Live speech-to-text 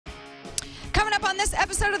Coming up on this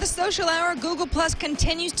episode of The Social Hour, Google Plus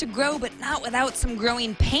continues to grow, but not without some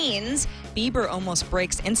growing pains. Bieber almost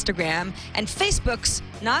breaks Instagram, and Facebook's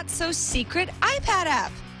not-so-secret iPad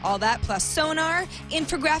app. All that plus Sonar,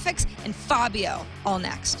 infographics, and Fabio. All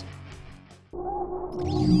next.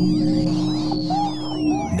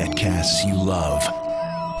 Netcasts you love.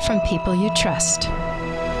 From people you trust.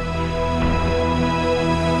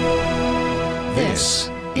 This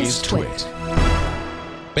is TWiT.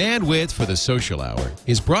 Bandwidth for The Social Hour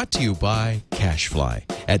is brought to you by CacheFly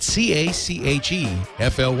at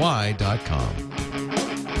CACHEFLY.com.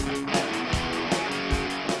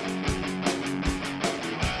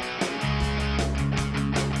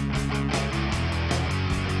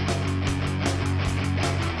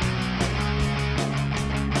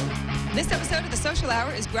 This episode of The Social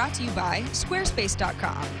Hour is brought to you by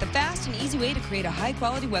Squarespace.com, the fast and easy way to create a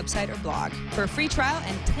high-quality website or blog. For a free trial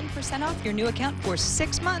and 10% off your new account for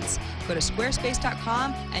 6 months, go to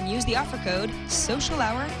Squarespace.com and use the offer code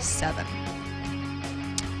SOCIALHOUR7.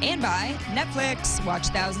 And by Netflix. Watch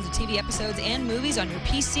thousands of TV episodes and movies on your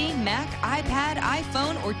PC, Mac, iPad,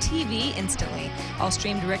 iPhone, or TV instantly. All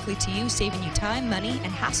streamed directly to you, saving you time, money,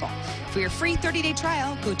 and hassle. For your free 30-day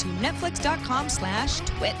trial, go to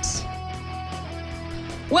netflix.com/twit.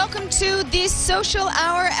 Welcome to the Social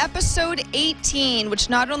Hour, episode 18, which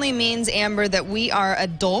not only means, Amber, that we are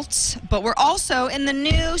adults, but we're also in the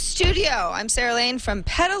new studio. I'm Sarah Lane from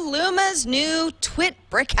Petaluma's new TWiT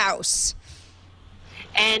brick house.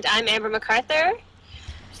 And I'm Amber MacArthur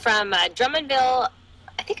from Drummondville.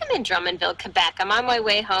 I think I'm in Drummondville, Quebec. I'm on my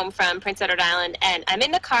way home from Prince Edward Island, and I'm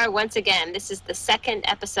in the car once again. This is the second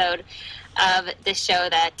episode of this show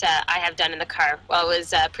that I have done in the car. Well, it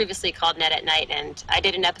was previously called Net at Night, and I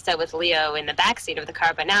did an episode with Leo in the back seat of the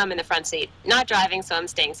car, but now I'm in the front seat, not driving, so I'm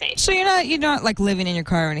staying safe. So you're not like living in your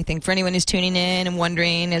car or anything. For anyone who's tuning in and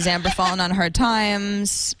wondering, is Amber falling on hard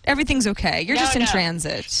times? Everything's okay. You're just in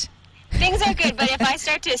transit. Things are good, but if I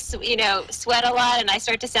start to, sweat a lot and I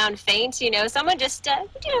start to sound faint, someone just,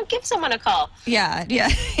 give someone a call. Yeah.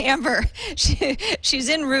 Amber, she's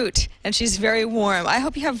en route and she's very warm. I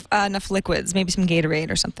hope you have enough liquids, maybe some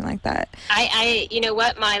Gatorade or something like that. You know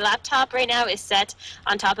what? My laptop right now is set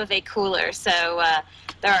on top of a cooler, so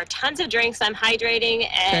there are tons of drinks. I'm hydrating,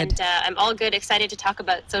 and I'm all good, excited to talk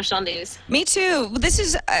about social news. Me too. This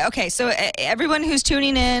is, okay, so everyone who's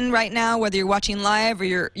tuning in right now, whether you're watching live or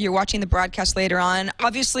you're watching the broadcast later on,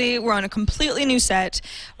 obviously we're on a completely new set.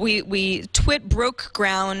 We TWiT broke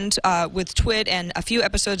ground with TWiT and a few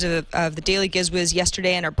episodes of the Daily Gizwiz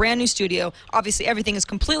yesterday in our brand new studio. Obviously everything is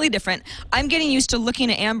completely different. I'm getting used to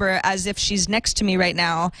looking at Amber as if she's next to me right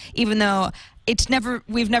now, even though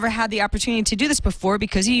we've never had the opportunity to do this before,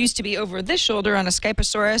 because you used to be over this shoulder on a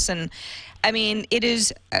Skyposaurus, and I mean, it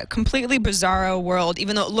is a completely bizarro world.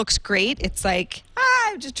 Even though it looks great, it's like,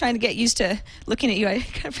 I'm just trying to get used to looking at you. I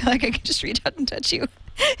kind of feel like I can just reach out and touch you.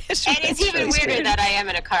 It's even weirder that I am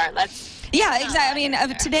in a car. Yeah, exactly. I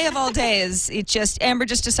mean, today of all days, Amber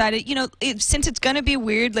just decided, since it's going to be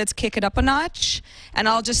weird, let's kick it up a notch, and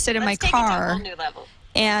I'll just sit in my car. Let's take it to a whole new level.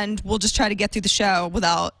 And we'll just try to get through the show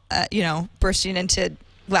without, bursting into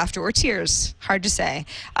laughter or tears. Hard to say.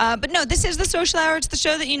 But no, this is The Social Hour. It's the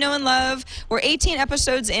show that you know and love. We're 18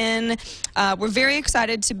 episodes in. We're very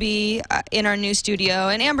excited to be in our new studio.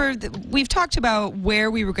 And Amber, we've talked about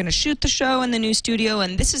where we were going to shoot the show in the new studio,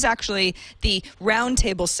 and this is actually the round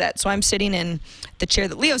table set. So I'm sitting in the chair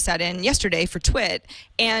that Leo sat in yesterday for TWiT,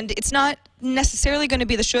 and it's not necessarily going to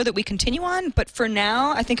be the show that we continue on, but for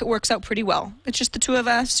now, I think it works out pretty well. It's just the two of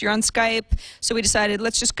us. You're on Skype, so we decided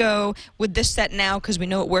let's just go with this set now because we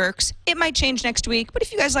know it works. It might change next week, but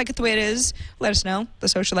if you guys like it the way it is, let us know. The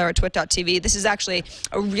Social Hour at twit.tv. This is actually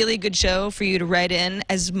a really good show for you to write in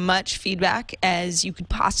as much feedback as you could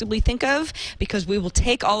possibly think of, because we will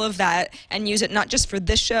take all of that and use it not just for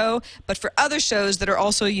this show, but for other shows that are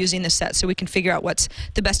also using this set, so we can figure out what's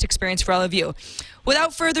the best experience for all of you.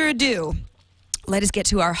 Without further ado, let us get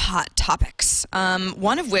to our hot topics,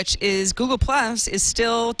 one of which is Google Plus is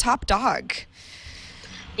still top dog.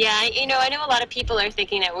 Yeah, I know a lot of people are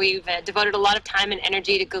thinking that we've devoted a lot of time and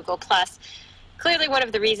energy to Google Plus. Clearly, one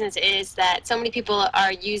of the reasons is that so many people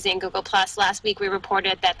are using Google Plus. Last week, we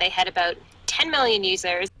reported that they had about 10 million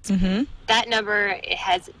users. That number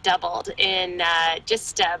has doubled in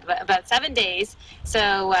just about 7 days.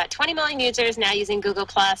 So 20 million users now using Google+,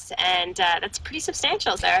 and that's pretty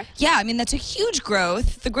substantial, Sarah. Yeah, I mean, that's a huge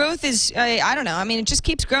growth. The growth is, I don't know, I mean, it just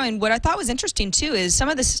keeps growing. What I thought was interesting, too, is some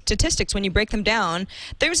of the statistics, when you break them down,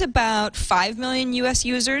 there's about 5 million U.S.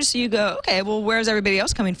 users. So you go, okay, well, where's everybody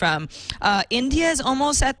else coming from? India is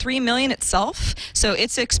almost at 3 million itself. So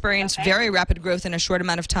it's experienced very rapid growth in a short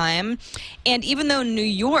amount of time. And even though New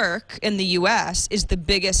York in the U.S. is the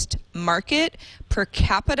biggest market per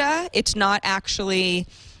capita, it's not actually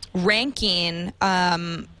ranking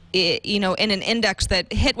in an index that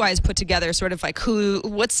Hitwise put together, sort of like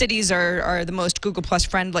what cities are the most Google Plus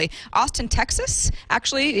friendly. Austin, Texas,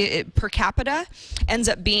 actually, per capita, ends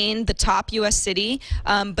up being the top U.S. city.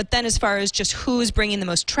 But then as far as just who's bringing the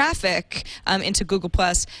most traffic into Google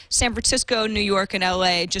Plus, San Francisco, New York, and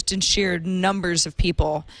L.A., just in sheer numbers of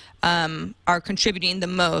people, are contributing the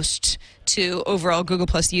most to overall Google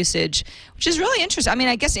Plus usage, which is really interesting. I mean,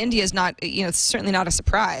 I guess India is not, it's certainly not a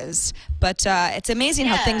surprise, but it's amazing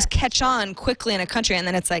how things catch on quickly in a country, and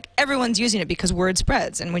then it's like everyone's using it because word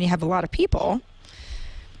spreads, and when you have a lot of people.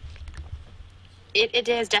 It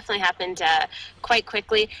has definitely happened quite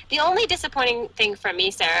quickly. The only disappointing thing for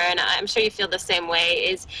me, Sarah, and I'm sure you feel the same way,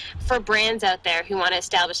 is for brands out there who want to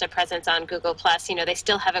establish a presence on Google+, they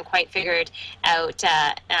still haven't quite figured out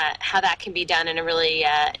how that can be done in a really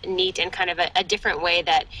neat and kind of a different way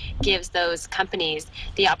that gives those companies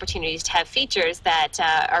the opportunities to have features that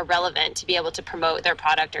are relevant to be able to promote their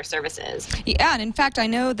product or services. Yeah, and in fact, I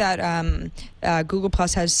know that Google+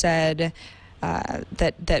 has said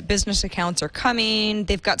that business accounts are coming.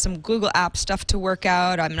 They've got some Google App stuff to work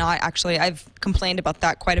out. I've complained about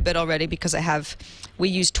that quite a bit already because we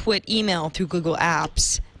use TWiT email through Google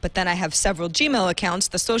Apps, but then I have several Gmail accounts,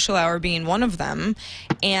 the Social Hour being one of them,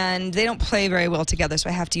 and they don't play very well together, so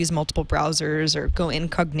I have to use multiple browsers or go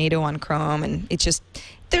incognito on Chrome, and it's just,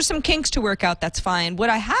 there's some kinks to work out. That's fine. What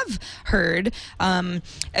I have heard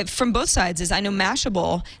from both sides is, I know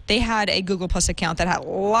Mashable, they had a Google Plus account that had a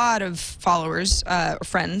lot of followers,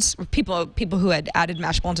 friends, people who had added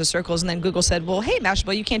Mashable into circles, and then Google said, well, hey,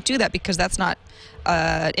 Mashable, you can't do that because that's not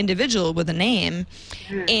individual with a name.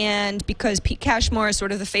 And because Pete Cashmore is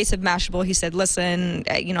sort of the face of Mashable, he said, listen,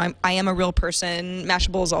 I am a real person.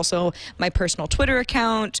 Mashable is also my personal Twitter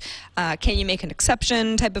account. Can you make an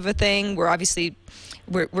exception type of a thing?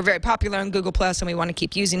 We're very popular on Google Plus, and we want to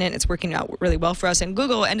keep using it. It's working out really well for us. And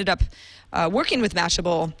Google ended up working with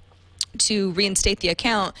Mashable to reinstate the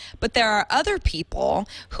account, but there are other people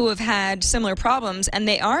who have had similar problems, and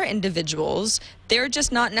they are individuals. They're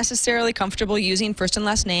just not necessarily comfortable using first and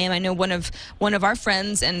last name. I know one of our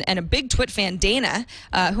friends and a big TWiT fan, Dana,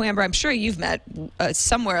 who, Amber, I'm sure you've met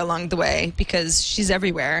somewhere along the way because she's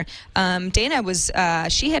everywhere. Dana was,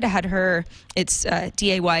 she had her, it's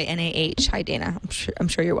D-A-Y-N-A-H. Hi, Dana. I'm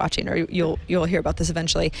sure you're watching, or you'll hear about this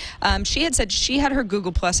eventually. She had said she had her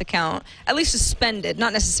Google Plus account at least suspended,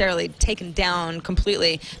 not necessarily taken down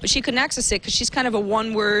completely, but she couldn't access it because she's kind of a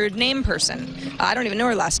one-word name person. I don't even know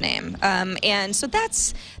her last name. And so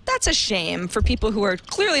that's a shame for people who are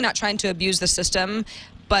clearly not trying to abuse the system,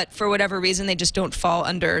 but for whatever reason, they just don't fall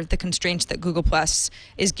under the constraints that Google Plus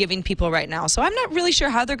is giving people right now. So I'm not really sure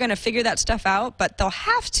how they're going to figure that stuff out, but they'll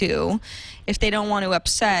have to if they don't want to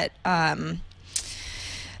upset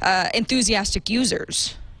enthusiastic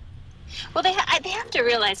users. Well, they have to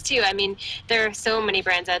realize too. I mean, there are so many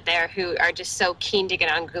brands out there who are just so keen to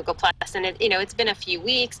get on Google Plus, and it's been a few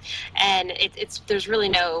weeks, and there's really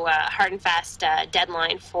no hard and fast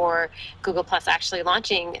deadline for Google Plus actually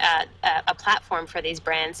launching a platform for these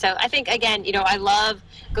brands. So I think, again, I love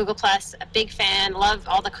Google Plus, a big fan, love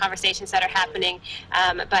all the conversations that are happening,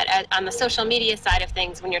 but on the social media side of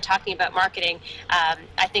things, when you're talking about marketing,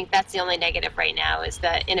 I think that's the only negative right now, is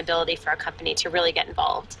the inability for a company to really get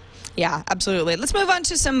involved. Yeah, absolutely. Let's move on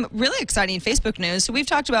to some really exciting Facebook news. So we've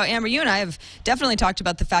talked about, Amber, you and I have definitely talked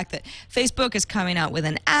about the fact that Facebook is coming out with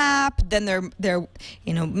an app. Then they're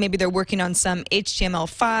maybe they're working on some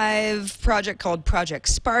HTML5 project called Project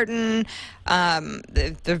Spartan.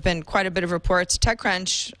 There have been quite a bit of reports.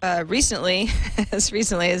 TechCrunch recently, this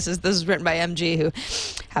is written by MG, who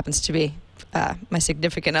happens to be my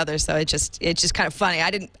significant other, so it's just kind of funny.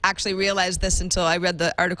 I didn't actually realize this until I read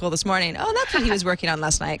the article this morning. Oh, that's what he was working on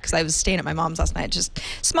last night, because I was staying at my mom's last night. Just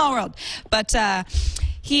small world. But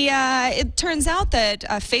It turns out that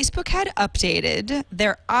Facebook had updated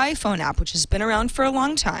their iPhone app, which has been around for a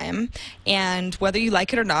long time, and whether you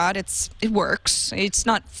like it or not, it works. It's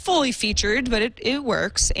not fully featured, but it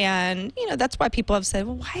works, and that's why people have said,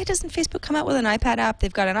 well, why doesn't Facebook come out with an iPad app?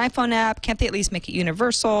 They've got an iPhone app. Can't they at least make it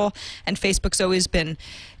universal? And Facebook's always been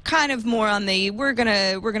kind of more on the we're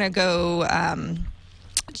gonna go.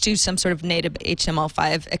 Do some sort of native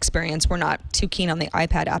HTML5 experience. We're not too keen on the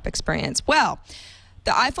iPad app experience. Well,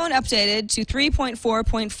 the iPhone updated to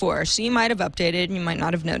 3.4.4, so you might have updated and you might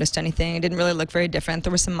not have noticed anything. It didn't really look very different.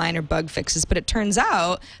 There were some minor bug fixes, but it turns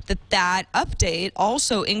out that update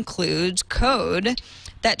also includes code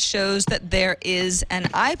that shows that there is an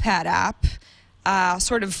iPad app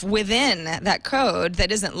sort of within that code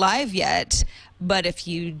that isn't live yet, but if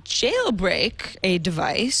you jailbreak a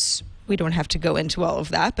device, we don't have to go into all of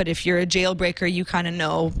that, but if you're a jailbreaker, you kind of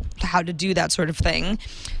know how to do that sort of thing.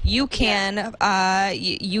 You can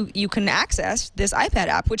you can access this iPad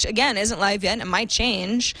app, which again isn't live yet. It might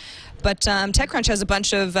change, but TechCrunch has a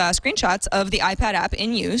bunch of screenshots of the iPad app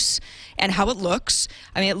in use and how it looks.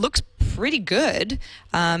 I mean, it looks pretty good.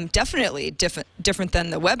 Definitely different than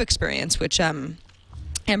the web experience, which Amber,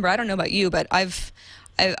 I don't know about you, but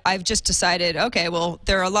I've just decided, okay, well,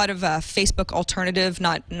 there are a lot of Facebook alternative,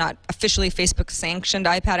 not officially Facebook sanctioned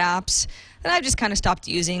iPad apps that I've just kind of stopped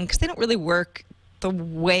using because they don't really work the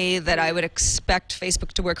way that I would expect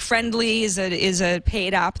Facebook to work. Friendly is a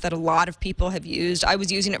paid app that a lot of people have used. I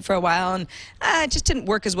was using it for a while and it just didn't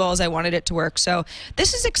work as well as I wanted it to work. So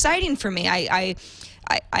this is exciting for me. I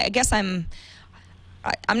guess I'm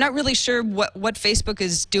not really sure what Facebook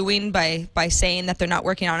is doing by saying that they're not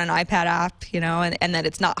working on an iPad app, and that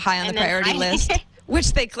it's not high on the priority list,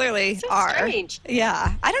 which they clearly are. Strange.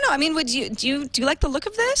 Yeah, I don't know. I mean, do you like the look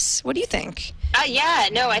of this? What do you think? Yeah,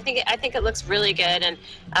 no, I think it looks really good, and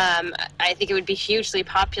I think it would be hugely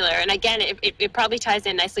popular. And again, it probably ties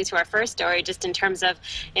in nicely to our first story, just in terms of,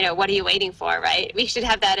 what are you waiting for, right? We should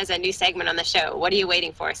have that as a new segment on the show. What are you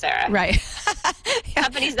waiting for, Sarah? Right. Yeah.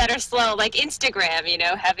 Companies that are slow, like Instagram,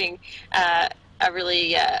 having a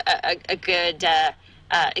really a good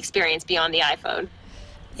experience beyond the iPhone.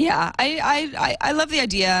 Yeah, I love the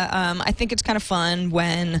idea. I think it's kind of fun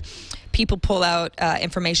when people pull out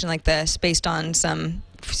information like this based on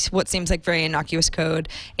what seems like very innocuous code.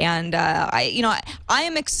 And I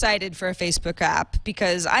am excited for a Facebook app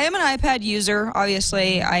because I am an iPad user.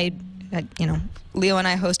 Obviously, Leo and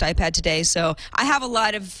I host iPad Today, so I have a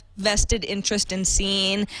lot of vested interest in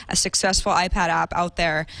seeing a successful iPad app out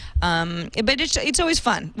there. But it's always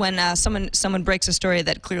fun when someone breaks a story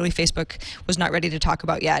that clearly Facebook was not ready to talk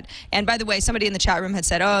about yet. And by the way, somebody in the chat room had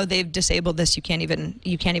said, "Oh, they've disabled this. You can't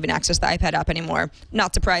even access the iPad app anymore."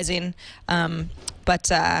 Not surprising,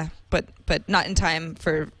 but not in time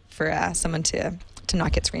for someone to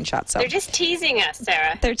not get screenshots. So they're just teasing us,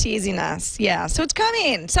 Sarah. They're teasing us, yeah. So it's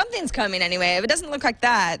coming. Something's coming anyway. If it doesn't look like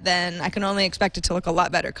that, then I can only expect it to look a lot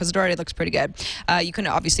better because it already looks pretty good. You can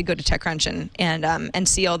obviously go to TechCrunch and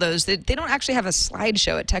see all those. They don't actually have a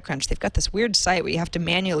slideshow at TechCrunch. They've got this weird site where you have to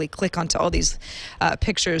manually click onto all these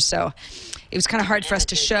pictures. So it was kind of hard for us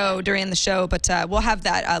to show during the show, but we'll have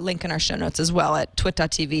that link in our show notes as well at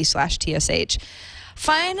twit.tv/TSH.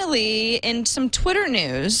 Finally, in some Twitter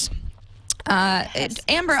news,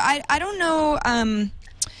 Amber, I don't know.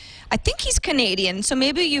 I think he's Canadian, so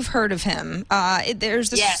maybe you've heard of him. There's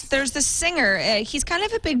this singer. He's kind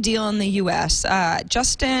of a big deal in the U.S.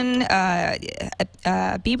 Justin Bieber.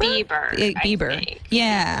 Bieber.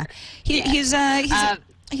 Yeah. He's a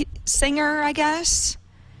singer, I guess.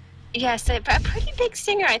 Yes, a pretty big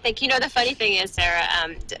singer, I think. The funny thing is, Sarah,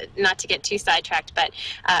 not to get too sidetracked, but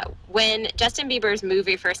when Justin Bieber's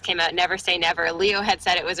movie first came out, Never Say Never, Leo had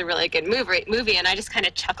said it was a really good movie, and I just kind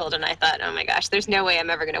of chuckled, and I thought, oh my gosh, there's no way I'm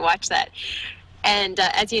ever going to watch that. And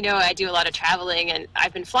as you know, I do a lot of traveling, and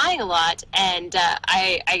I've been flying a lot, and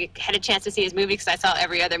I had a chance to see his movie because I saw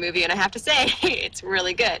every other movie, and I have to say, it's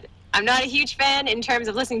really good. I'm not a huge fan in terms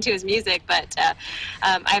of listening to his music, but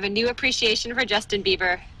I have a new appreciation for Justin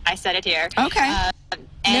Bieber. I said it here. Okay.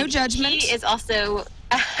 No judgment. He is also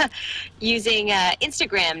using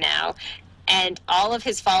Instagram now, and all of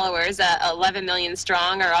his followers, 11 million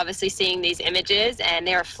strong, are obviously seeing these images, and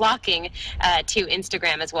they are flocking to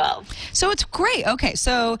Instagram as well. So it's great. Okay,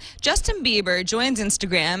 so Justin Bieber joins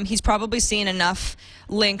Instagram. He's probably seen enough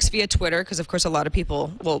links via Twitter, because of course a lot of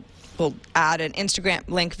people will add an Instagram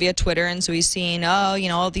link via Twitter, and so he's seeing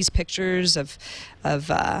all these pictures of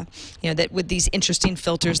that with these interesting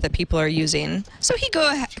filters that people are using. So he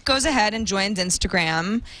goes ahead and joins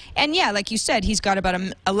Instagram, and yeah, like you said, he's got about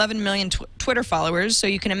 11 million Twitter followers. So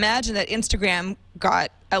you can imagine that Instagram got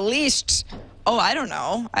at least Oh, I don't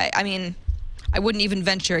know. I mean, I wouldn't even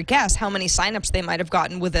venture a guess how many signups they might have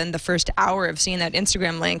gotten within the first hour of seeing that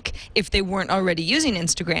Instagram link if they weren't already using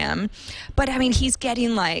Instagram. But I mean, he's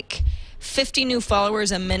getting like 50 new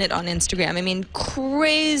followers a minute on Instagram. I mean,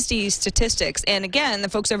 crazy statistics. And again, the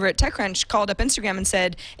folks over at TechCrunch called up Instagram and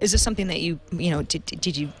said, is this something that you know,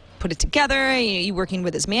 did you put it together? Are you working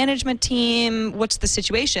with his management team? What's the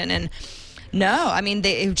situation? And no, I mean,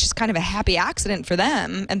 it was just kind of a happy accident for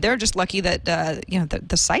them, and they're just lucky that you know,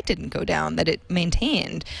 the site didn't go down, that it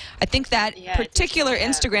maintained. I think that particular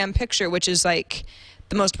Instagram picture, which is like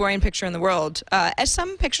the most boring picture in the world, as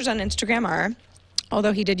some pictures on Instagram are,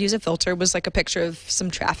 although he did use a filter, was like a picture of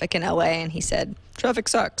some traffic in LA, and he said, traffic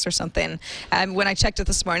sucks or something. And when I checked it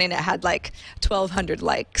this morning, it had like 1,200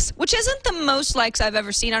 likes, which isn't the most likes I've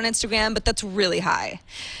ever seen on Instagram, but that's really high.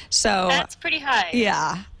 So that's pretty high.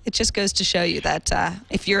 Yeah. It just goes to show you that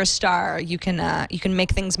if you're a star, you can make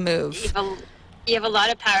things move. You have a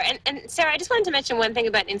lot of power. And Sarah, I just wanted to mention one thing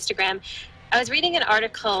about Instagram. I was reading an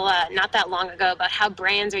article not that long ago about how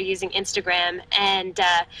brands are using Instagram, and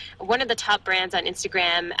one of the top brands on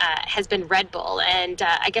Instagram has been Red Bull, and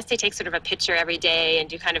I guess they take sort of a picture every day and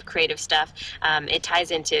do kind of creative stuff. It ties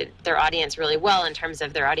into their audience really well in terms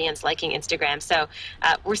of their audience liking Instagram. So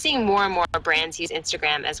we're seeing more and more brands use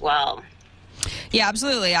Instagram as well. Yeah,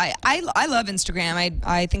 absolutely. I love Instagram.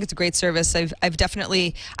 I think it's a great service.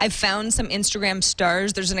 I've found some Instagram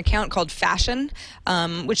stars. There's an account called Fashion,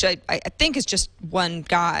 which I think is just one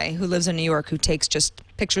guy who lives in New York who takes just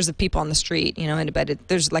pictures of people on the street, you know, and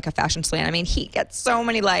there's like a fashion slant. I mean, he gets so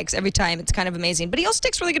many likes every time. It's kind of amazing. But he also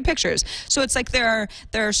takes really good pictures. So it's like there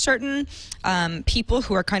are certain people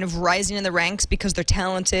who are kind of rising in the ranks because they're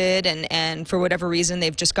talented and for whatever reason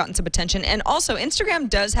they've just gotten some attention. And also Instagram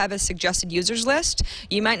does have a suggested users list.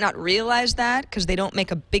 You might not realize that because they don't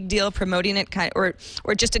make a big deal promoting it, or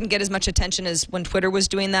it just didn't get as much attention as when Twitter was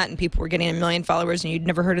doing that and people were getting 1 million followers and you'd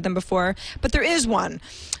never heard of them before. But there is one.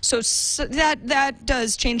 So that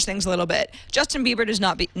does change things a little bit. Justin Bieber does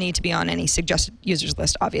not need to be on any suggested users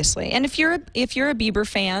list, obviously. And if you're a Bieber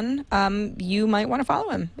fan, you might want to follow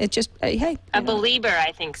him. It's just hey, a believer,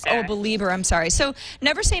 I think, Sarah. Oh, believer. I'm sorry. So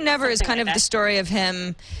Never Say Never is kind of the story of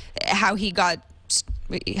him, how he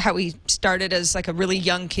started as like a really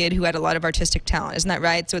young kid who had a lot of artistic talent. Isn't that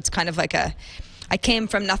right? So it's kind of like I came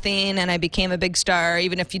from nothing and I became a big star.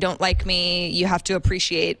 Even if you don't like me, you have to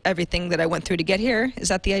appreciate everything that I went through to get here. Is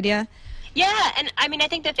that the idea? Yeah, and I mean, I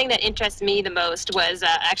think the thing that interests me the most was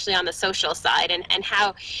actually on the social side, and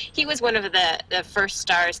how he was one of the first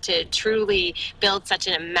stars to truly build such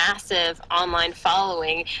a massive online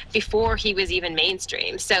following before he was even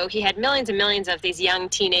mainstream. So he had millions and millions of these young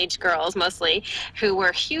teenage girls, mostly, who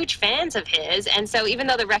were huge fans of his. And so even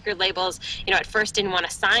though the record labels, you know, at first didn't want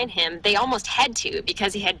to sign him, they almost had to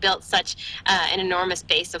because he had built such an enormous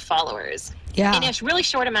base of followers. Yeah. In a really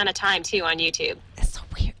short amount of time, too, on YouTube. It's so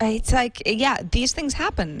weird. It's like, yeah, these things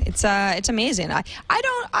happen. It's amazing. I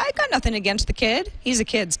got nothing against the kid. He's a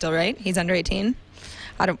kid still, right? He's under 18.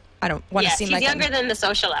 I don't want to seem like he's younger than the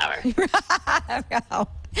social hour. Wow.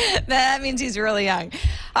 That means he's really young.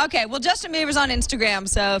 Okay, well, Justin Bieber's on Instagram,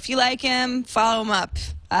 so if you like him, follow him up.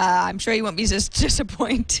 I'm sure you won't be just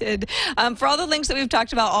disappointed. For all the links that we've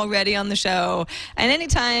talked about already on the show, and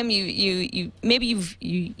anytime you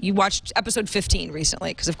watched episode 15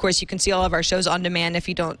 recently, because of course you can see all of our shows on demand if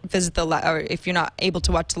you don't visit or if you're not able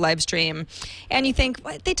to watch the live stream, and you think,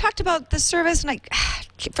 what? They talked about this service, and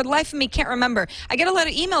for the life of me, can't remember. I get a lot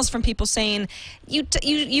of emails from people saying,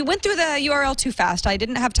 you went through the URL too fast. I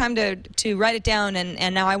didn't have time to write it down,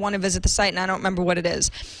 and now I want to visit the site, and I don't remember what it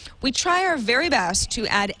is. We try our very best to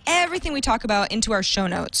add everything we talk about into our show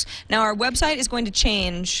notes. Now, our website is going to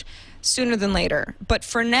change sooner than later. But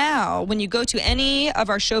for now, when you go to any of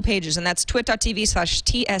our show pages, and that's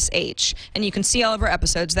twit.tv/TSH, and you can see all of our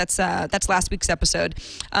episodes. That's last week's episode.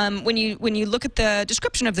 When you look at the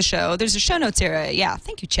description of the show, there's a show notes area. Yeah,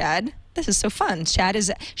 thank you, Chad. This is so fun. Chad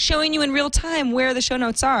is showing you in real time where the show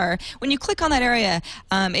notes are. When you click on that area,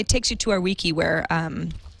 it takes you to our wiki where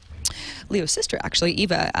Leo's sister, actually,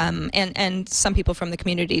 Eva, and some people from the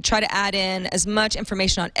community try to add in as much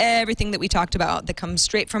information on everything that we talked about that comes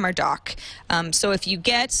straight from our doc. So if you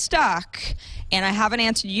get stuck and I haven't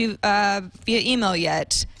answered you via email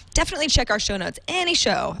yet, definitely check our show notes. Any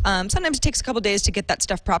show. Sometimes it takes a couple days to get that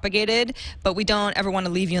stuff propagated, but we don't ever want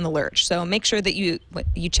to leave you in the lurch. So make sure that you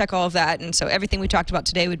check all of that. And so everything we talked about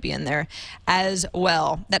today would be in there as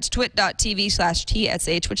well. That's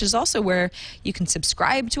twit.tv/TSH, which is also where you can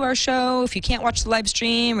subscribe to our show if you can't watch the live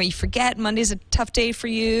stream, or you forget Monday's a tough day for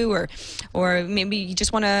you, or maybe you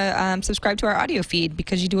just want to subscribe to our audio feed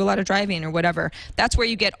because you do a lot of driving or whatever. That's where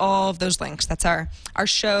you get all of those links. That's our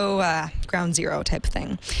show ground zero type of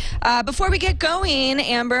thing. Before we get going,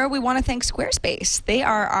 Amber, we want to thank Squarespace. They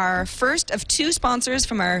are our first of 2 sponsors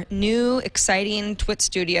from our new exciting TWiT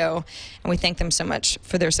studio, and we thank them so much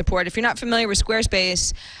for their support. If you're not familiar with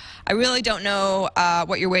Squarespace, I really don't know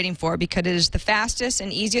what you're waiting for, because it is the fastest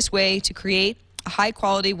and easiest way to create a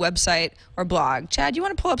high-quality website or blog. Chad, you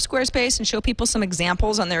want to pull up Squarespace and show people some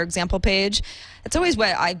examples on their example page? It's always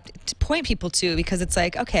what I point people to, because it's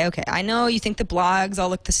like, okay, I know you think the blogs all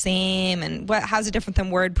look the same, and how's it different than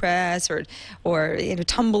WordPress or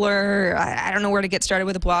Tumblr? I don't know where to get started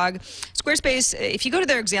with a blog. Squarespace, if you go to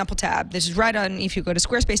their example tab, this is right on, if you go to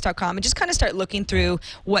squarespace.com and just kind of start looking through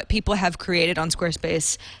what people have created on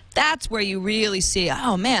Squarespace, that's where you really see,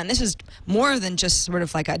 oh man, this is more than just sort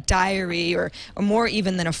of like a diary, or more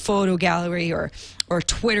even than a photo gallery or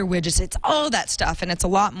Twitter widgets. It's all that stuff, and it's a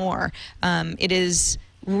lot more. It is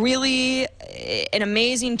really an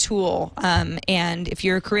amazing tool, and if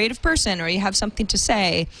you're a creative person or you have something to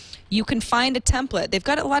say, you can find a template. They've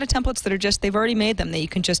got a lot of templates that are they've already made them that you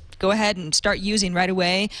can just go ahead and start using right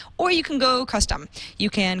away, or you can go custom. You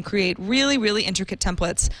can create really, really intricate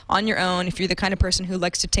templates on your own if you're the kind of person who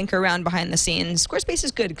likes to tinker around behind the scenes. Squarespace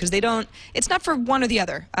is good because it's not for one or the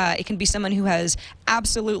other. It can be someone who has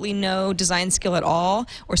absolutely no design skill at all,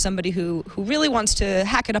 or somebody who really wants to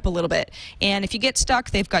hack it up a little bit. And if you get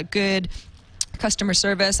stuck, they've got good customer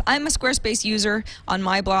service. I'm a Squarespace user on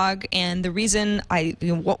my blog, and the reason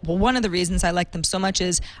one of the reasons I like them so much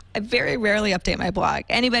is I very rarely update my blog.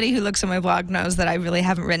 Anybody who looks at my blog knows that I really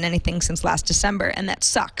haven't written anything since last December, and that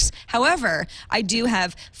sucks. However, I do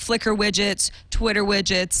have Flickr widgets, Twitter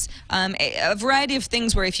widgets, a variety of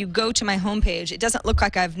things where if you go to my homepage, it doesn't look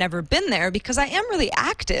like I've never been there, because I am really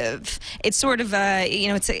active. It's sort of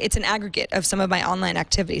it's an aggregate of some of my online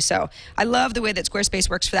activity. So I love the way that Squarespace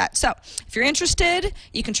works for that. So if you're interested,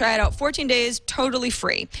 you can try it out 14 days totally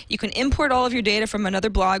free. You can import all of your data from another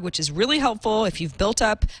blog, which is really helpful if you've built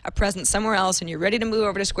up a presence somewhere else and you're ready to move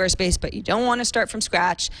over to Squarespace, but you don't want to start from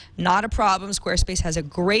scratch. Not a problem. Squarespace has a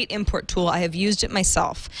great import tool. I have used it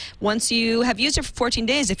myself. Once you have used it for 14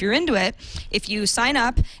 days, if you're into it, if you sign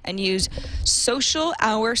up and use Social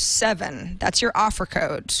Hour 7, that's your offer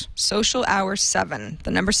code, Social Hour 7,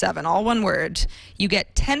 the number 7, all one word, you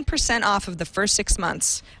get 10% off of the first 6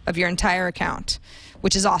 months of your entire account,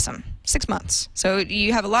 which is awesome. 6 months. So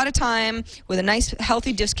you have a lot of time with a nice,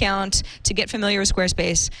 healthy discount to get familiar with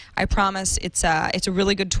Squarespace. I promise it's a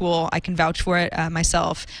really good tool. I can vouch for it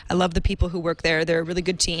myself. I love the people who work there. They're a really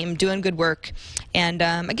good team, doing good work. And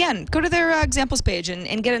again, go to their examples page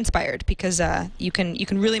and get inspired, because you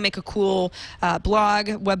can really make a cool blog,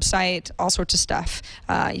 website, all sorts of stuff.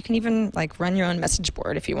 You can even run your own message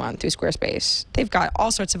board if you want through Squarespace. They've got all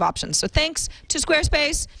sorts of options. So thanks to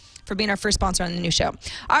Squarespace for being our first sponsor on the new show.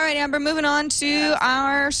 All right, Amber, moving on to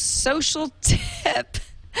our social tip.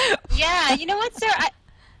 Yeah, you know what, Sarah?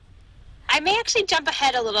 I may actually jump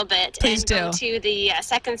ahead a little bit go to the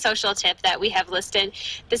second social tip that we have listed.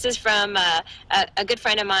 This is from a good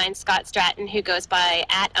friend of mine, Scott Stratton, who goes by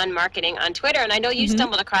 @unmarketing on Twitter. And I know you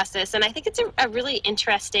stumbled across this, and I think it's a really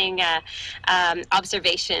interesting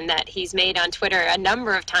observation that he's made on Twitter a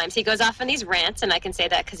number of times. He goes off on these rants, and I can say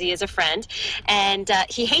that because he is a friend. And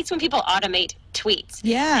he hates when people automate tweets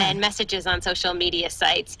and messages on social media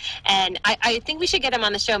sites. And I think we should get him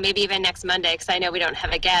on the show maybe even next Monday, because I know we don't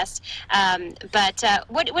have a guest. But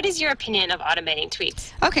what is your opinion of automating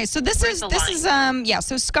tweets? Okay, so this is so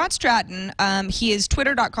Scott Stratton, he is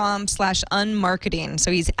twitter.com/unmarketing.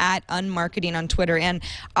 So he's @unmarketing on Twitter. And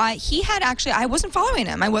he had actually, I wasn't following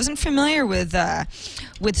him. I wasn't familiar with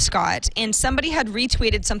Scott. And somebody had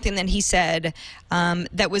retweeted something that he said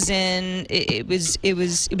that was it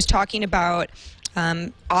was talking about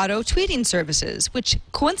auto tweeting services, which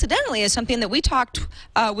coincidentally is something that we talked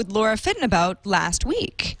with Laura Fitton about last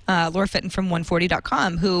week. Laura Fitton from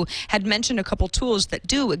 140.com, who had mentioned a couple tools that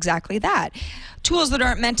do exactly that. Tools that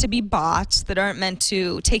aren't meant to be bots, that aren't meant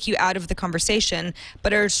to take you out of the conversation,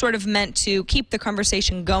 but are sort of meant to keep the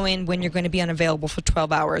conversation going when you're going to be unavailable for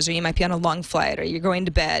 12 hours, or you might be on a long flight, or you're going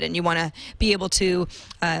to bed and you want to be able to,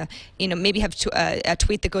 maybe have a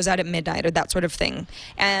tweet that goes out at midnight, or that sort of thing.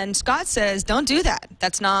 And Scott says, don't do do that.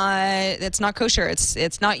 That's not kosher.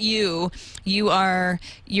 It's not you. You're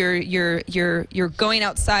going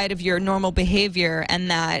outside of your normal behavior, and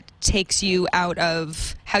that takes you out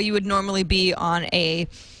of how you would normally be on a,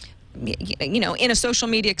 in a social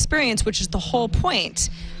media experience, which is the whole point.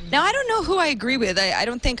 Now, I don't know who I agree with. I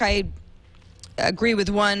don't think I agree with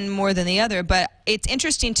one more than the other, but it's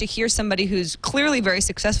interesting to hear somebody who's clearly very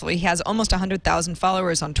successful. He has almost 100,000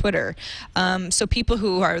 followers on Twitter. So people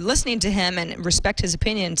who are listening to him and respect his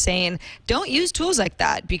opinion saying, don't use tools like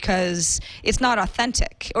that because it's not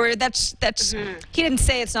authentic. Or that's he didn't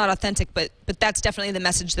say it's not authentic, but that's definitely the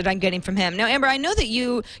message that I'm getting from him. Now, Amber, I know that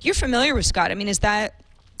you're familiar with Scott. I mean, is that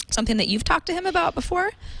something that you've talked to him about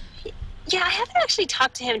before? Yeah, I haven't actually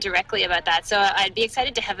talked to him directly about that, so I'd be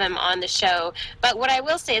excited to have him on the show. But what I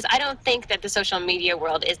will say is I don't think that the social media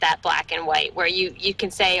world is that black and white, where you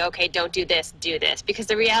can say, okay, don't do this, do this. Because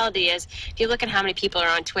the reality is, if you look at how many people are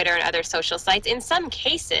on Twitter and other social sites, in some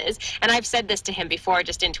cases, and I've said this to him before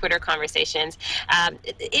just in Twitter conversations,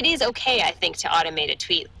 it is okay, I think, to automate a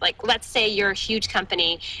tweet. Like, let's say you're a huge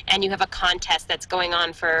company and you have a contest that's going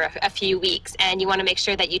on for a few weeks, and you want to make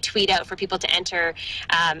sure that you tweet out for people to enter,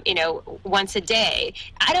 once a day.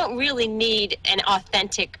 I don't really need an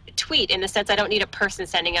authentic tweet, in the sense I don't need a person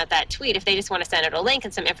sending out that tweet. If they just want to send out a link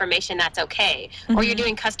and some information, that's okay. Or you're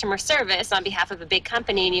doing customer service on behalf of a big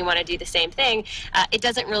company and you want to do the same thing, it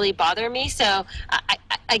doesn't really bother me. So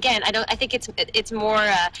I think it's more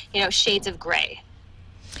shades of gray.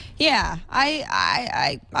 Yeah,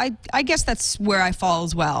 I guess that's where I fall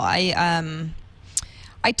as well. I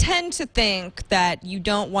tend to think that you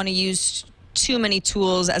don't want to use too many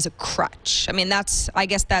tools as a crutch. I mean, I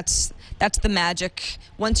guess that's the magic.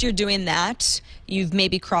 Once you're doing that, you've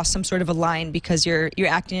maybe crossed some sort of a line because you're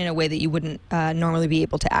acting in a way that you wouldn't normally be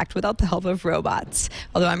able to act without the help of robots.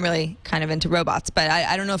 Although I'm really kind of into robots, but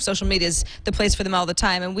I don't know if social media is the place for them all the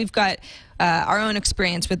time. And we've got our own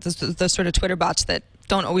experience with those sort of Twitter bots that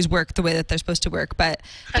don't always work the way that they're supposed to work. But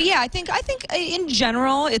yeah, I think in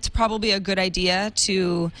general, it's probably a good idea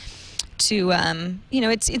to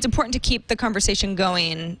it's important to keep the conversation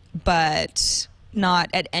going, but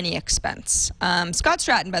not at any expense. Scott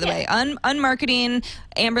Stratton, by the way, unmarketing.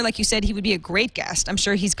 Amber, like you said, he would be a great guest. I'm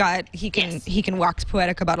sure he can wax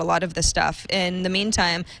poetic about a lot of this stuff. In the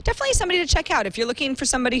meantime, definitely somebody to check out if you're looking for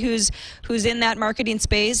somebody who's in that marketing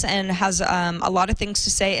space and has a lot of things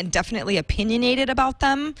to say and definitely opinionated about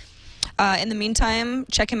them. In the meantime,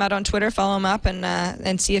 check him out on Twitter, follow him up,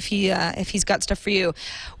 and see if he's got stuff for you.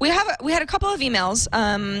 We had a couple of emails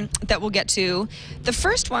that we'll get to. The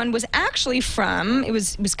first one was actually from it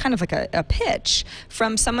was kind of like a pitch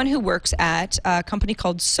from someone who works at a company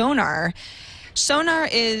called Sonar. Sonar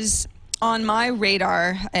is on my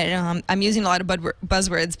radar. I'm using a lot of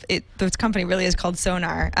buzzwords. This company really is called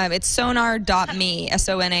Sonar. It's sonar.me,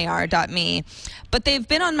 sonar.me. But they've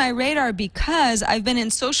been on my radar because I've been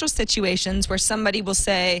in social situations where somebody will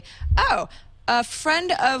say, oh, a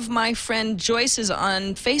friend of my friend Joyce's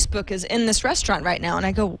on Facebook is in this restaurant right now. And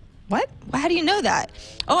I go, what? How do you know that?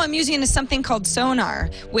 Oh, I'm using something called Sonar,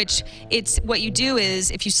 which what you do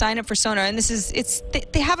is if you sign up for Sonar, and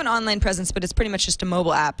they have an online presence, but it's pretty much just a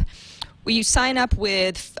mobile app. Where you sign up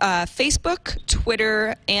with Facebook,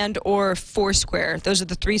 Twitter, and or Foursquare. Those are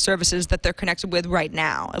the three services that they're connected with right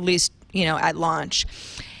now, at least at launch.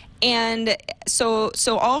 And so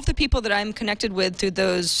all of the people that I'm connected with through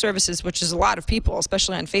those services, which is a lot of people,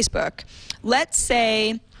 especially on Facebook, let's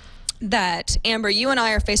say that, Amber, you and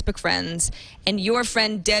I are Facebook friends, and your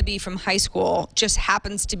friend Debbie from high school just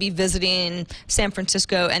happens to be visiting San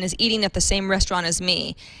Francisco and is eating at the same restaurant as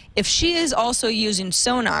me. If she is also using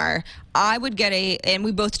Sonar, I would get and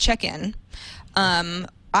we both check in,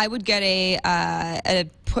 I would get a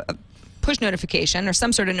push notification or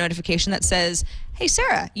some sort of notification that says, hey,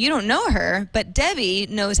 Sarah, you don't know her, but Debbie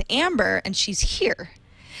knows Amber, and she's here.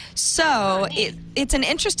 So it's an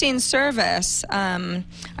interesting service. I'm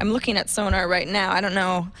looking at Sonar right now. I don't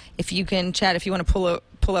know if you can chat, if you want to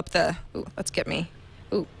pull up the, ooh, let's get me,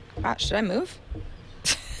 ooh, gosh, should I move?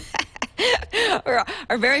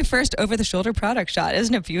 Our very first over-the-shoulder product shot.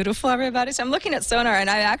 Isn't it beautiful, everybody? So I'm looking at Sonar, and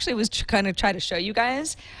I actually was kind of trying to show you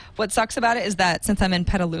guys. What sucks about it is that since I'm in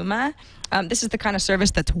Petaluma, this is the kind of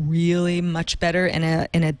service that's really much better in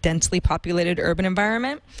a densely populated urban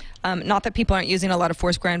environment. Not that people aren't using a lot of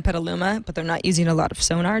Foursquare in Petaluma, but they're not using a lot of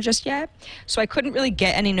Sonar just yet. So I couldn't really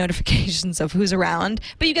get any notifications of who's around,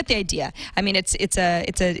 but you get the idea. I mean, it's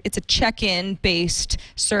a check-in based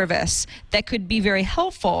service that could be very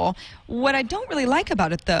helpful. What I don't really like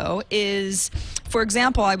about it, though, is, for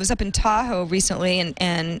example, I was up in Tahoe recently,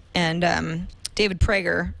 and David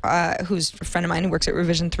Prager, who's a friend of mine who works at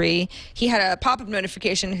Revision 3, he had a pop-up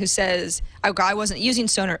notification who says, I wasn't using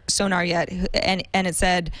Sonar yet, and it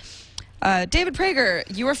said, David Prager,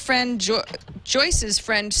 your friend Joyce's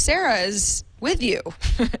friend Sarah is with you,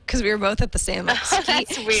 because we were both at the same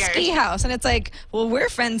ski house. And it's like, well, we're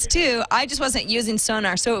friends too. I just wasn't using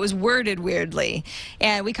Sonar, so it was worded weirdly.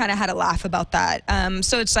 And we kind of had a laugh about that.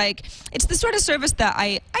 So it's like, it's the sort of service that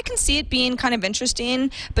I can see it being kind of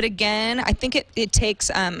interesting. But again, I think it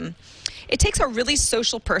takes a really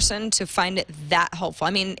social person to find it that helpful.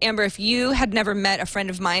 I mean, Amber, if you had never met a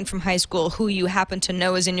friend of mine from high school who you happen to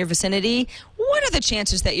know is in your vicinity, what are the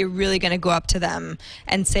chances that you're really going to go up to them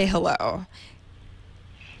and say hello?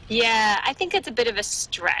 Yeah, I think it's a bit of a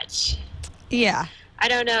stretch. Yeah. I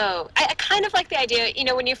don't know. I kind of like the idea, you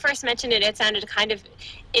know, when you first mentioned it, it sounded kind of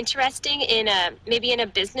interesting in maybe in a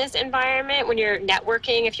business environment when you're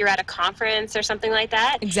networking, if you're at a conference or something like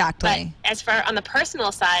that. Exactly. But as far on the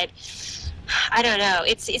personal side, I don't know.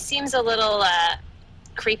 It seems a little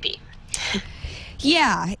creepy.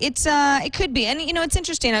 Yeah, it could be. And, you know, it's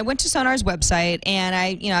interesting. I went to Sonar's website, and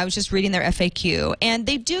I was just reading their FAQ, and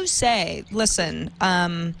they do say, listen,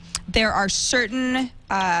 there are certain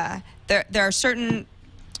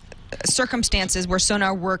circumstances where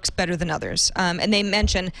Sonar works better than others. And they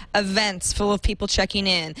mention events full of people checking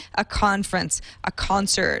in, a conference, a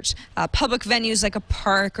concert, public venues like a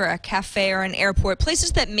park or a cafe or an airport,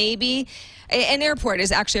 places that maybe... An airport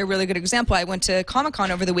is actually a really good example. I went to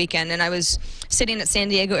Comic-Con over the weekend, and I was sitting at San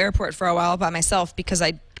Diego Airport for a while by myself because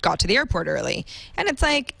I got to the airport early. And it's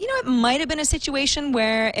like, you know, it might have been a situation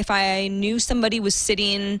where if I knew somebody was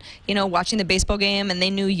sitting, you know, watching the baseball game and they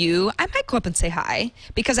knew you, I might go up and say hi,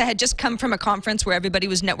 because I had just come from a conference where everybody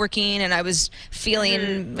was networking and I was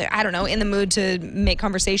feeling, I don't know, in the mood to make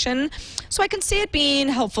conversation. So I can see it being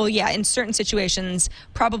helpful, yeah, in certain situations,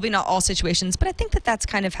 probably not all situations, but I think that that's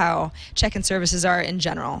kind of how check-in services are in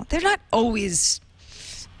general. They're not always...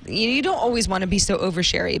 You don't always want to be so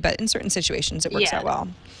oversharey, but in certain situations it works out well.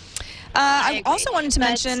 I also wanted to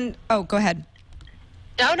mention... Oh, go ahead.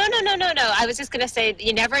 No. I was just going to say,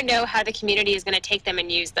 you never know how the community is going to take them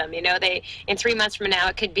and use them. You know, in 3 months from now,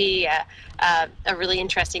 it could be a really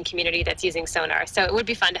interesting community that's using Sonar. So it would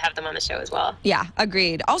be fun to have them on the show as well. Yeah,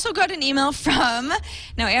 agreed. Also got an email from,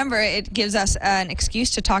 now Amber, it gives us an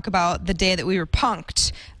excuse to talk about the day that we were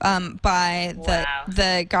punked by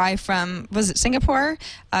the guy from, was it Singapore,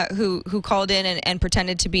 who called in and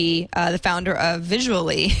pretended to be the founder of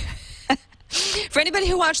Visually. For anybody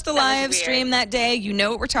who watched the live stream that day, you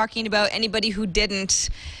know what we're talking about. Anybody who didn't,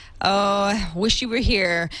 oh, wish you were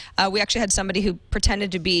here. We actually had somebody who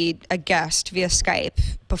pretended to be a guest via Skype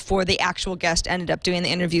before the actual guest ended up doing the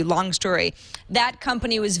interview. Long story. That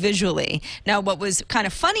company was Visually. Now, what was kind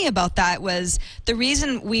of funny about that was the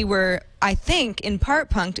reason we were, I think, in part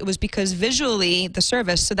punked, it was because Visually, the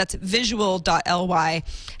service, so that's visual.ly,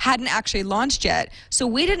 hadn't actually launched yet. So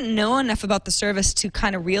we didn't know enough about the service to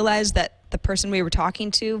kind of realize that the person we were talking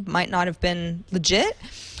to might not have been legit.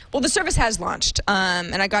 Well, the service has launched,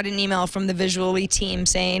 and I got an email from the Visually team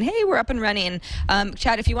saying, hey, we're up and running.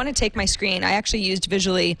 Chad, if you want to take my screen, I actually used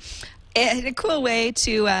Visually in a cool way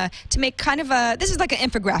to make kind of a, this is like an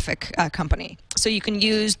infographic company. So you can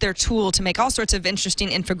use their tool to make all sorts of interesting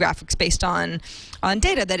infographics based on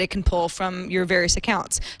data that it can pull from your various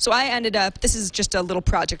accounts. So I ended up, this is just a little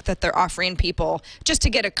project that they're offering people just to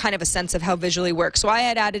get a kind of a sense of how Visually works. So I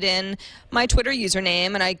had added in my Twitter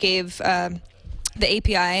username, and I gave the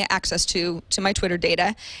API access to my Twitter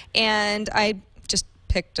data, and I just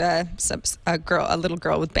picked a little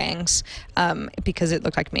girl with bangs because it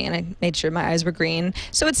looked like me, and I made sure my eyes were green.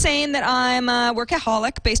 So it's saying that I'm a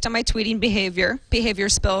workaholic based on my tweeting behavior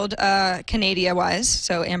spelled Canada-wise.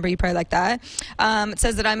 So Amber, you probably like that. It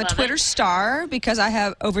says that I'm a Twitter star because I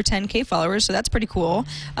have over 10K followers, so that's pretty cool.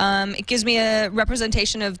 It gives me a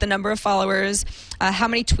representation of the number of followers, how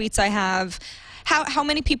many tweets I have, how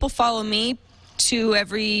many people follow me to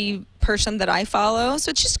every person that I follow. So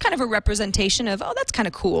it's just kind of a representation of, oh, that's kind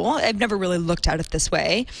of cool. I've never really looked at it this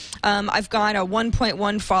way. I've got a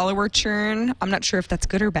 1.1 follower churn. I'm not sure if that's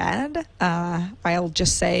good or bad. I'll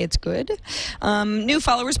just say it's good. New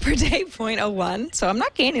followers per day, 0.01. So I'm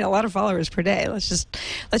not gaining a lot of followers per day. Let's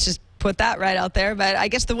just put that right out there, but I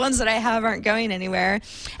guess the ones that I have aren't going anywhere.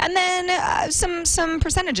 And then some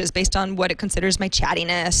percentages based on what it considers my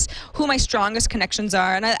chattiness, who my strongest connections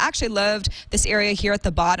are. And I actually loved this area here at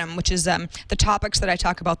the bottom, which is the topics that I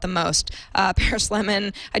talk about the most. Paris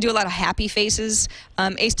Lemon, I do a lot of happy faces.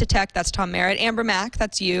 Ace to Tech, that's Tom Merritt. Amber Mack,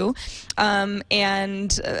 that's you.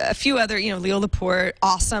 And a few other, Leo Laporte,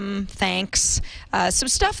 awesome, thanks. Some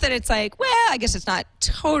stuff that it's like, well, I guess it's not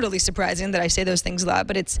totally surprising that I say those things a lot,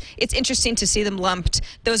 but it's interesting to see them lumped.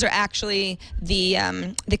 Those are actually the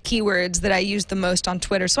keywords that I use the most on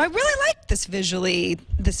Twitter. So I really like this visually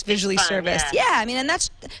service. Yeah, I mean, and that's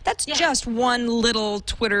just one little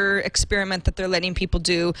Twitter experiment that they're letting people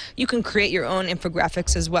do. You can create your own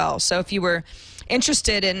infographics as well. So if you were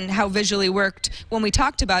interested in how visually worked when we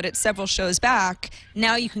talked about it several shows back,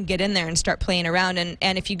 now you can get in there and start playing around.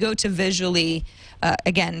 And if you go to visually,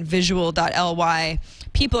 again, visual.ly,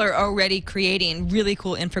 people are already creating really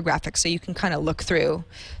cool infographics, so you can kind of look through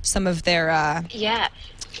some of their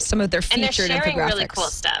some of their featured infographics. And they're sharing really cool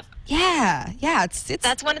stuff. Yeah, it's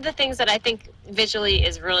that's one of the things that I think visually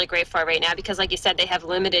is really great for right now, because like you said, they have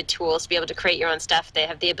limited tools to be able to create your own stuff. They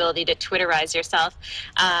have the ability to Twitterize yourself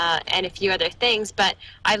and a few other things, but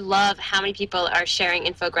I love how many people are sharing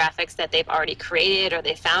infographics that they've already created or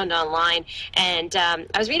they found online. And I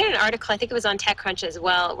was reading an article, I think it was on TechCrunch as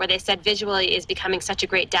well, where they said visually is becoming such a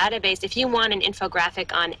great database. If you want an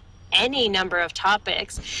infographic on any number of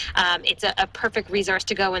topics, it's a perfect resource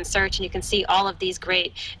to go and search, and you can see all of these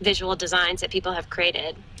great visual designs that people have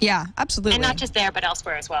created. Yeah, absolutely. And not just there, but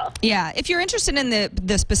elsewhere as well. Yeah, if you're interested in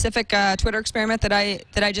the specific Twitter experiment that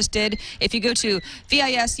I just did, if you go to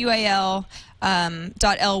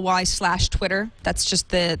visual.ly/Twitter, that's just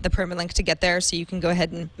the permalink to get there, so you can go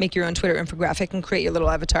ahead and make your own Twitter infographic and create your little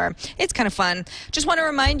avatar. It's kind of fun. Just want to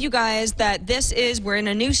remind you guys that we're in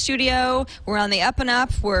a new studio, we're on the up and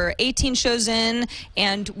up, we're 18 shows in,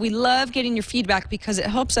 and we love getting your feedback because it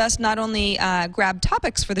helps us not only grab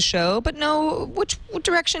topics for the show, but know what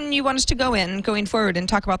direction you want us to go in going forward and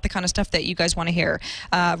talk about the kind of stuff that you guys want to hear.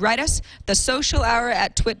 Write us. The social hour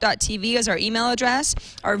at twit.tv is our email address.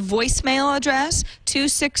 Our voicemail address,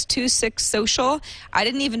 2626social. I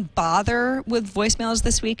didn't even bother with voicemails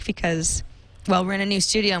this week because, well, we're in a new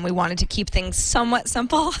studio and we wanted to keep things somewhat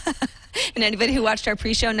simple. And anybody who watched our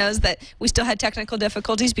pre-show knows that we still had technical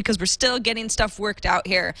difficulties because we're still getting stuff worked out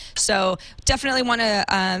here. So definitely want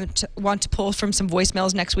to pull from some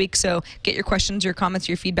voicemails next week. So get your questions, your comments,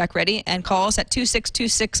 your feedback ready, and call us at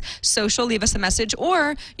 2626-SOCIAL. Leave us a message,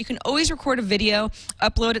 or you can always record a video,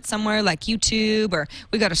 upload it somewhere like YouTube, or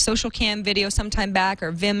we got a social cam video sometime back,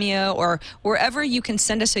 or Vimeo, or wherever you can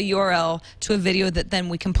send us a URL to a video that then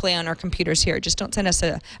we can play on our computers here. Just don't send us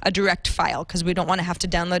a direct file because we don't want to have to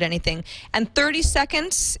download anything. And 30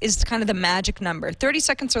 seconds is kind of the magic number. 30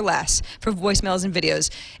 seconds or less for voicemails and videos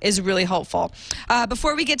is really helpful.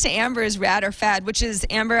 Before we get to Amber's Rad or Fad, which is,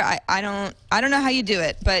 Amber, I don't know how you do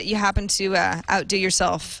it, but you happen to outdo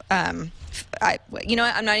yourself. You know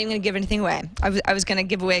what? I'm not even going to give anything away. I was going to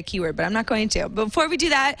give away a keyword, but I'm not going to. But before we do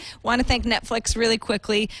that, want to thank Netflix really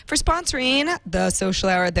quickly for sponsoring the Social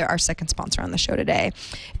Hour. They're our second sponsor on the show today.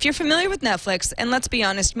 If you're familiar with Netflix, and let's be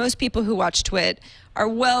honest, most people who watch TWiT are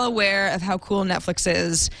well aware of how cool Netflix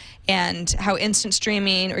is and how instant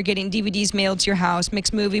streaming or getting DVDs mailed to your house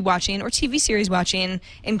makes movie watching or TV series watching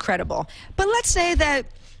incredible. But let's say that,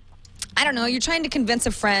 I don't know, you're trying to convince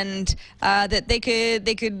a friend that they could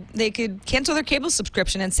cancel their cable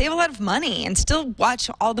subscription and save a lot of money and still watch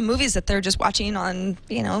all the movies that they're just watching on,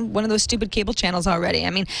 one of those stupid cable channels already. I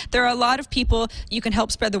mean, there are a lot of people you can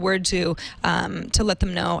help spread the word to let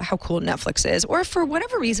them know how cool Netflix is. Or if for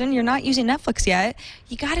whatever reason you're not using Netflix yet,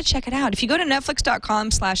 you got to check it out. If you go to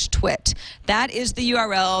netflix.com/twit, that is the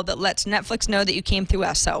URL that lets Netflix know that you came through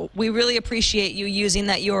us. So we really appreciate you using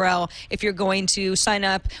that URL if you're going to sign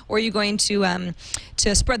up or you're going to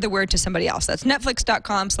spread the word to somebody else. That's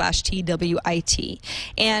netflix.com/TWIT.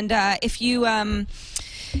 And if you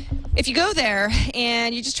go there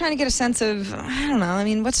and you're just trying to get a sense of, I don't know, I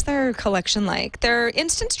mean, what's their collection like? Their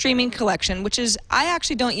instant streaming collection, which is, I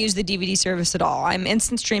actually don't use the DVD service at all. I'm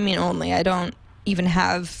instant streaming only. I don't even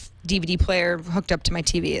have DVD player hooked up to my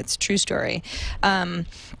TV. It's a true story.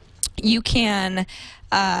 You can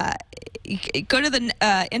go to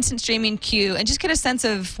the instant streaming queue and just get a sense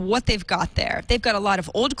of what they've got there. They've got a lot of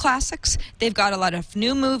old classics. They've got a lot of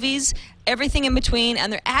new movies, everything in between,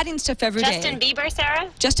 and they're adding stuff every day. Justin Bieber, Sarah?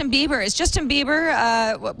 Justin Bieber. Is Justin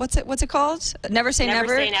Bieber, what's it called? Never Say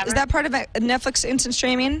Never? Say Never. Is that part of Netflix instant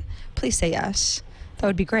streaming? Please say yes. That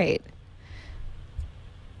would be great.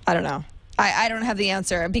 I don't know. I don't have the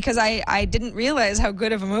answer because I didn't realize how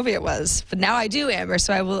good of a movie it was, but now I do, Amber.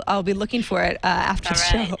 So I'll be looking for it after the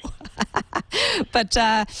show. But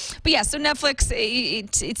yeah, so Netflix,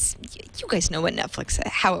 it's you guys know what Netflix,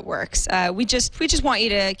 how it works. We just want you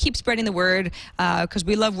to keep spreading the word because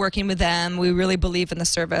we love working with them. We really believe in the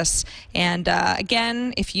service. And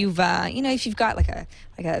again, if you've if you've got like a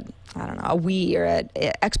I don't know, a Wii or a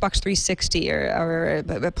Xbox 360 or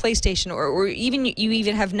a PlayStation, or even you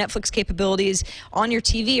even have Netflix capabilities on your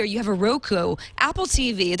TV, or you have a Roku, Apple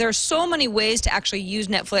TV. There are so many ways to actually use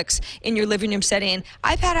Netflix in your living room setting.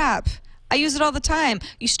 iPad app. I use it all the time.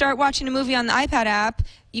 You start watching a movie on the iPad app,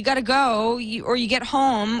 you got to go, or you get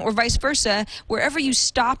home, or vice versa. Wherever you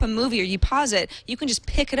stop a movie or you pause it, you can just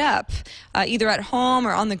pick it up, either at home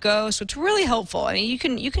or on the go. So it's really helpful. I mean,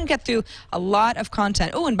 you can get through a lot of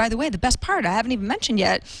content. Oh, and by the way, the best part I haven't even mentioned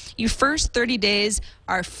yet: your first 30 days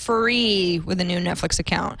are free with a new Netflix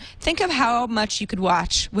account. Think of how much you could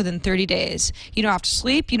watch within 30 days. You don't have to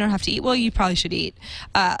sleep. You don't have to eat. Well, you probably should eat,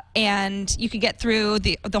 and you could get through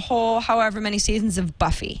the whole however many seasons of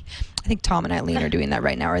Buffy. I think Tom and Eileen are doing that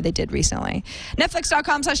right now, or they did recently.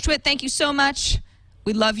 Netflix.com/twit. Thank you so much.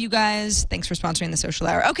 We love you guys. Thanks for sponsoring the Social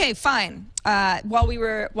Hour. Okay, fine. While we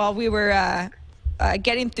were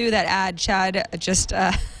getting through that ad, Chad just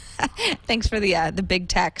thanks for the big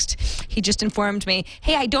text. He just informed me,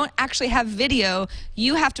 hey, I don't actually have video.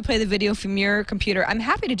 You have to play the video from your computer. I'm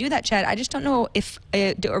happy to do that, Chad. I just don't know if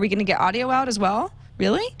are we going to get audio out as well?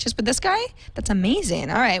 Really? Just with this guy? That's amazing.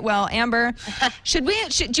 All right. Well, Amber, do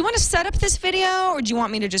you want to set up this video, or do you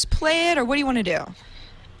want me to just play it, or what do you want to do?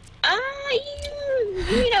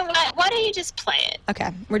 You know what? Why don't you just play it? Okay.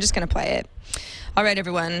 We're just going to play it. All right,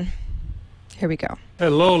 everyone. Here we go.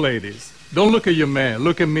 Hello, ladies. Don't look at your man.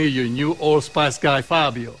 Look at me, your new Old Spice guy,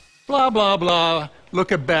 Fabio. Blah, blah, blah.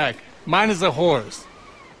 Look at back. Mine is a horse.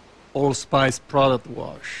 Old Spice product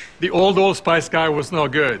wash. The old Spice guy was no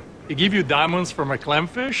good. He give you diamonds from a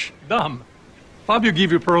clamfish? Dumb. Fabio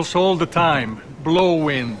give you pearls all the time. Blow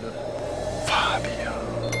wind.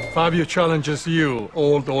 Fabio challenges you,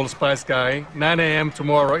 old Spice guy. 9 a.m.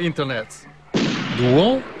 tomorrow, internets.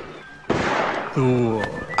 Duel? Duel.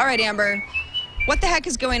 All right, Amber. What the heck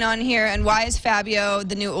is going on here, and why is Fabio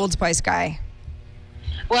the new Old Spice guy?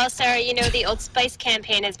 Well, Sarah, you know, the Old Spice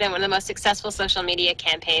campaign has been one of the most successful social media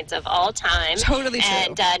campaigns of all time. Totally true.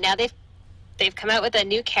 And now they've come out with a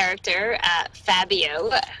new character,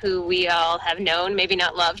 Fabio, who we all have known, maybe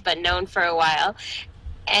not loved, but known for a while.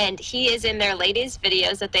 And he is in their latest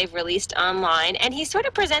videos that they've released online, and he sort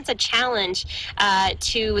of presents a challenge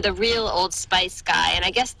to the real Old Spice guy. And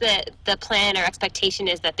I guess the plan or expectation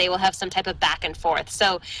is that they will have some type of back and forth.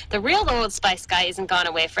 So the real Old Spice guy isn't gone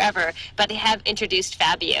away forever, but they have introduced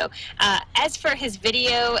Fabio. As for his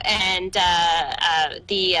video and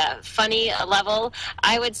the funny level,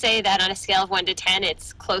 I would say that on a scale of 1 to 10,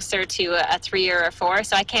 it's closer to a 3 or a 4.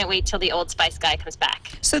 So I can't wait till the Old Spice guy comes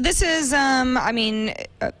back. So this is, I mean,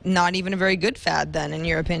 not even a very good fad, then, in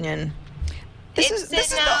your opinion. This is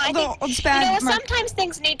the old fad. Sometimes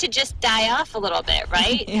things need to just die off a little bit,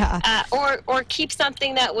 right? Yeah. Or keep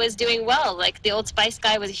something that was doing well. Like the Old Spice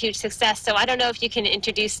guy was a huge success. So I don't know if you can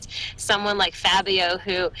introduce someone like Fabio,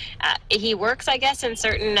 who he works, I guess, in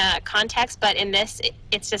certain contexts, but in this,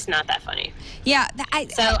 it's just not that funny. Yeah.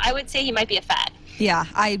 So I would say he might be a fad. Yeah,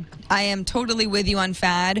 I am totally with you on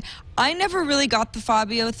fad. I never really got the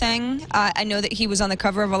Fabio thing. I know that he was on the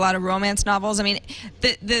cover of a lot of romance novels. I mean,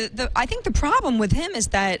 I think the problem with him is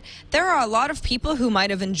that there are a lot of people who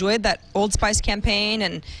might have enjoyed that Old Spice campaign,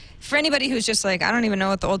 and for anybody who's just like, I don't even know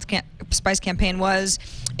what the Old Spice campaign was,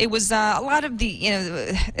 it was a lot of the,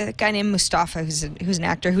 a guy named Mustafa, who's an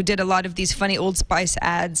actor, who did a lot of these funny Old Spice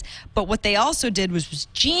ads. But what they also did was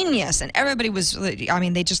genius, and everybody was, I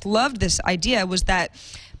mean, they just loved this idea, was that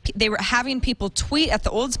they were having people tweet at the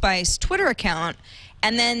Old Spice Twitter account,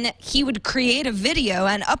 and then he would create a video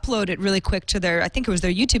and upload it really quick to their, I think it was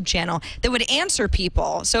their YouTube channel, that would answer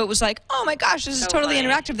people. So it was like, oh my gosh, this is totally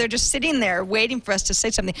interactive. They're just sitting there waiting for us to say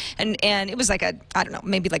something. And it was like I don't know,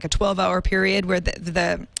 maybe like a 12-hour period where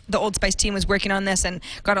the Old Spice team was working on this and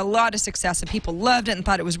got a lot of success, and people loved it and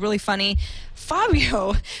thought it was really funny.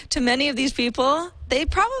 Fabio, to many of these people, they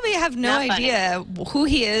probably have no idea who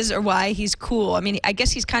he is or why he's cool. I mean, I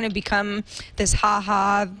guess he's kind of become this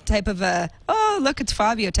ha-ha type of a, oh, look, it's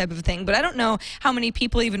Fabio type of a thing. But I don't know how many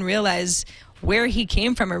people even realize where he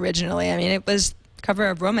came from originally. I mean, it was cover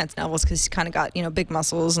of romance novels because he's kind of got, big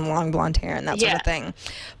muscles and long blonde hair and that sort of thing.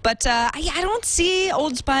 But I don't see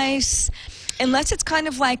Old Spice unless it's kind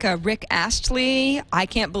of like a Rick Astley, I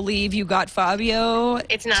can't believe you got Fabio.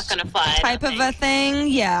 It's not going to fly. Type of a thing.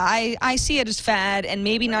 Yeah, I see it as fad and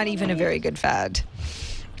maybe not even a very good fad.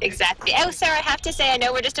 Exactly. Oh, Sarah, I have to say, I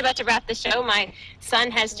know we're just about to wrap the show. My son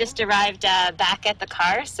has just arrived back at the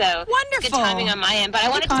car, so wonderful. Good timing on my end. But I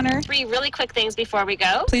wanted to do 3 really quick things before we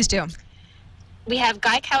go. Please do. We have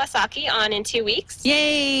Guy Kawasaki on in 2 weeks.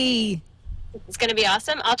 Yay! It's going to be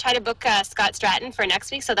awesome. I'll try to book Scott Stratton for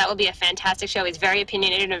next week, so that will be a fantastic show. He's very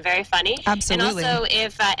opinionated and very funny. Absolutely. And also,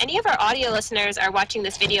 if any of our audio listeners are watching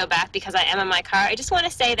this video back because I am in my car, I just want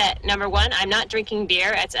to say that, number one, I'm not drinking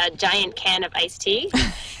beer. It's a giant can of iced tea.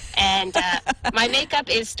 And my makeup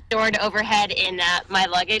is stored overhead in my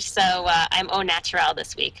luggage, so I'm au naturel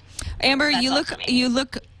this week. Amber, you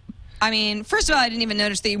look. I mean, first of all, I didn't even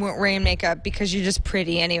notice that you weren't wearing makeup because you're just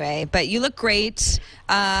pretty anyway. But you look great.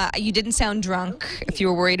 You didn't sound drunk if you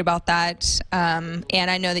were worried about that. And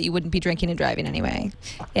I know that you wouldn't be drinking and driving anyway.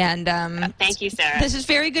 And thank you, Sarah. This is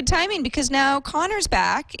very good timing because now Connor's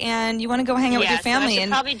back and you want to go hang out with your family. So I should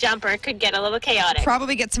probably jump, or it could get a little chaotic.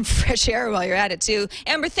 Probably get some fresh air while you're at it too.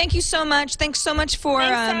 Amber, thank you so much. Thanks so much for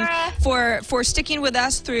sticking with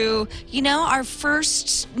us through our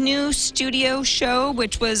first new studio show,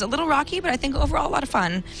 which was a little rocky, but I think overall a lot of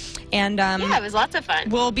fun. And yeah, it was lots of fun.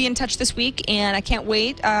 We'll be in touch this week, and I can't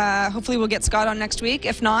wait. Hopefully we'll get Scott on next week.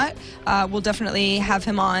 If not, we'll definitely have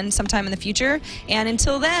him on sometime in the future. And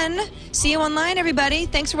until then, see you online, everybody.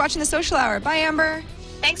 Thanks for watching The Social Hour. Bye, Amber.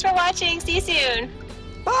 Thanks for watching. See you soon.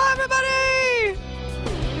 Bye, everybody.